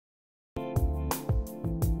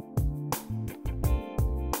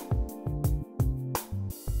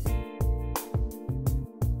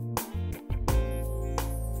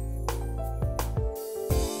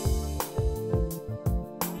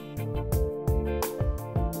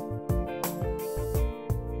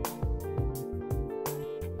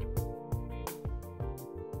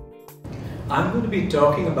I'm going to be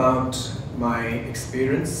talking about my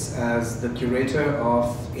experience as the curator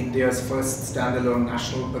of India's first standalone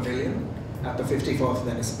national pavilion at the 54th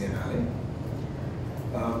Venice Biennale.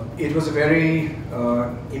 It was a very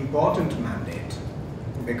important mandate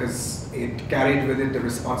because it carried with it the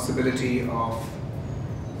responsibility of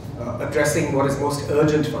addressing what is most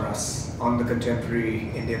urgent for us on the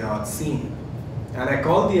contemporary Indian art scene. And I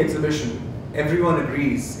called the exhibition "Everyone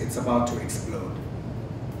Agrees It's About to Explode."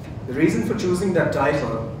 The reason for choosing that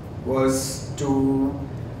title was to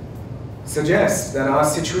suggest that our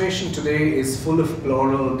situation today is full of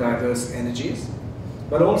plural, diverse energies,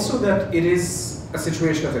 but also that it is a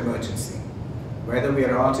situation of emergency. Whether we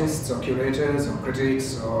are artists or curators or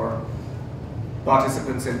critics or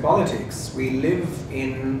participants in politics, we live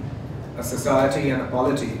in a society and a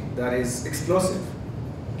polity that is explosive.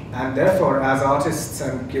 And therefore, as artists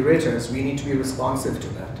and curators, we need to be responsive to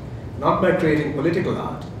that. Not by creating political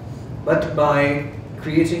art, but by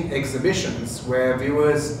creating exhibitions where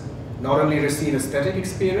viewers not only receive aesthetic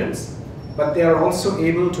experience, but they are also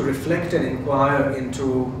able to reflect and inquire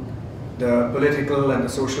into the political and the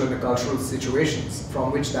social and the cultural situations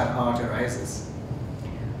from which that art arises.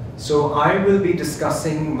 So I will be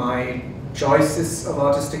discussing my choices of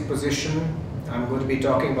artistic position. I'm going to be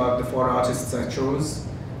talking about the four artists I chose: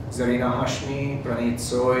 Zarina Hashmi, Praneet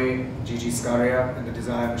Soy, Gigi Scaria, and the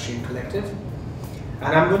Desire Machine Collective.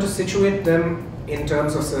 And I'm going to situate them in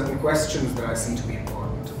terms of certain questions that I see to be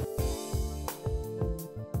important.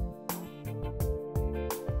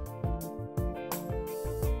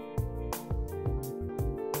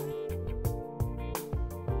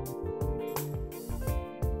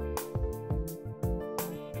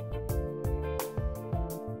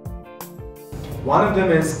 One of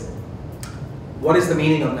them is, what is the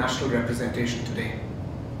meaning of national representation today?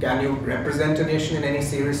 Can you represent a nation in any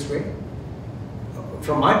serious way?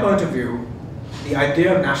 From my point of view, the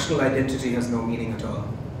idea of national identity has no meaning at all.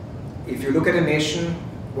 If you look at a nation,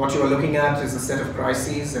 what you are looking at is a set of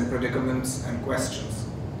crises and predicaments and questions.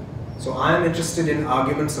 So I am interested in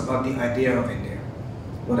arguments about the idea of India.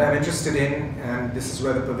 What I'm interested in, and this is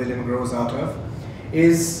where the pavilion grows out of,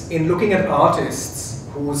 is in looking at artists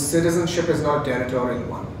whose citizenship is not a territorial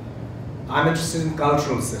one. I'm interested in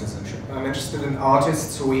cultural citizenship. I'm interested in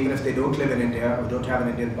artists who, even if they don't live in India or don't have an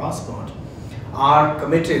Indian passport, are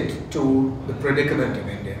committed to the predicament of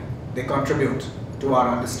India. They contribute to our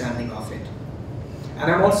understanding of it. And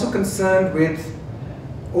I'm also concerned with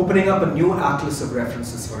opening up a new atlas of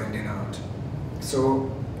references for Indian art. So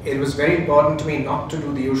it was very important to me not to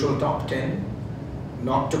do the usual top 10,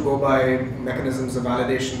 not to go by mechanisms of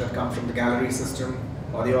validation that come from the gallery system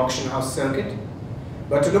or the auction house circuit,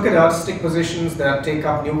 but to look at artistic positions that take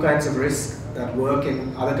up new kinds of risk, that work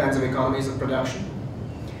in other kinds of economies of production.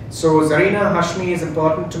 So Zarina Hashmi is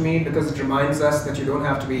important to me because it reminds us that you don't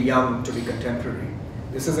have to be young to be contemporary.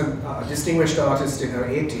 This is a distinguished artist in her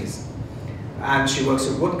 80s, and she works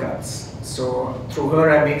with woodcuts. So through her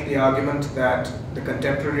I make the argument that the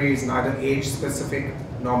contemporary is neither age specific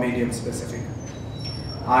nor medium specific.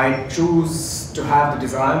 I choose to have the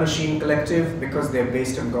Desire Machine Collective because they're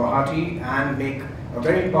based in Guwahati and make a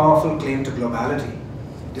very powerful claim to globality,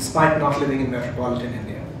 despite not living in metropolitan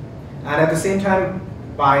India. And at the same time,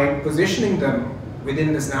 by positioning them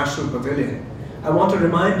within this national pavilion, I want to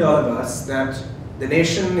remind all of us that the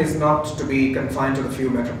nation is not to be confined to the few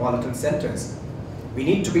metropolitan centers. We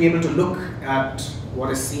need to be able to look at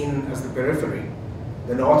what is seen as the periphery.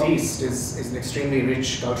 The Northeast is an extremely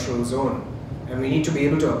rich cultural zone, and we need to be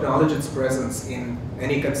able to acknowledge its presence in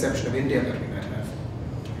any conception of India that we might have.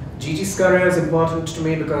 Gigi Scaria is important to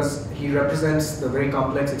me because he represents the very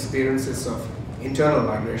complex experiences of internal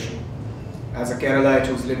migration as a Keralite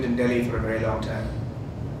who's lived in Delhi for a very long time.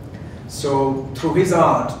 So through his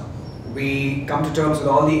art, we come to terms with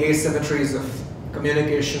all the asymmetries of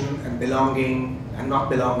communication and belonging and not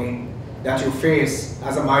belonging that you face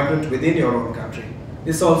as a migrant within your own country.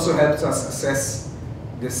 This also helps us assess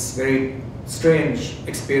this very strange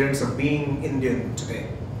experience of being Indian today.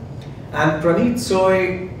 And Praneet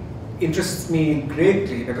Soy interests me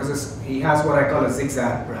greatly because he has what I call a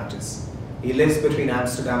zigzag practice. He lives between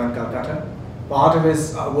Amsterdam and Calcutta. Part of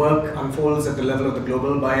his work unfolds at the level of the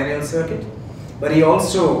global biennial circuit, but he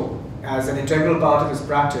also, as an integral part of his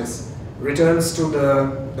practice, returns to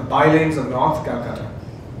the bylanes of North Calcutta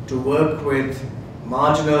to work with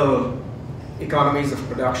marginal economies of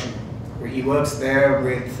production. He works there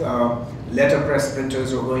with letterpress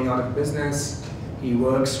printers who are going out of business. He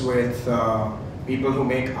works with people who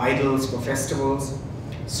make idols for festivals.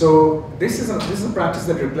 So this is a practice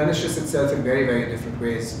that replenishes itself in very, very different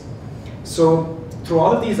ways. So through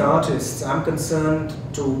all of these artists, I'm concerned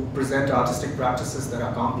to present artistic practices that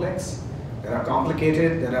are complex, that are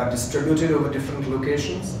complicated, that are distributed over different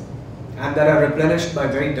locations, and that are replenished by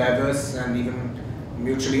very diverse and even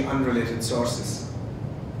mutually unrelated sources.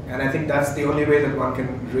 And I think that's the only way that one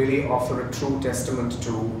can really offer a true testament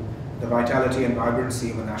to the vitality and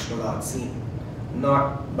vibrancy of a national art scene,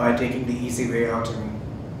 not by taking the easy way out and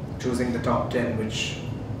choosing the top 10, which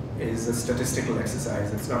is a statistical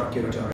exercise. It's not a curatorial.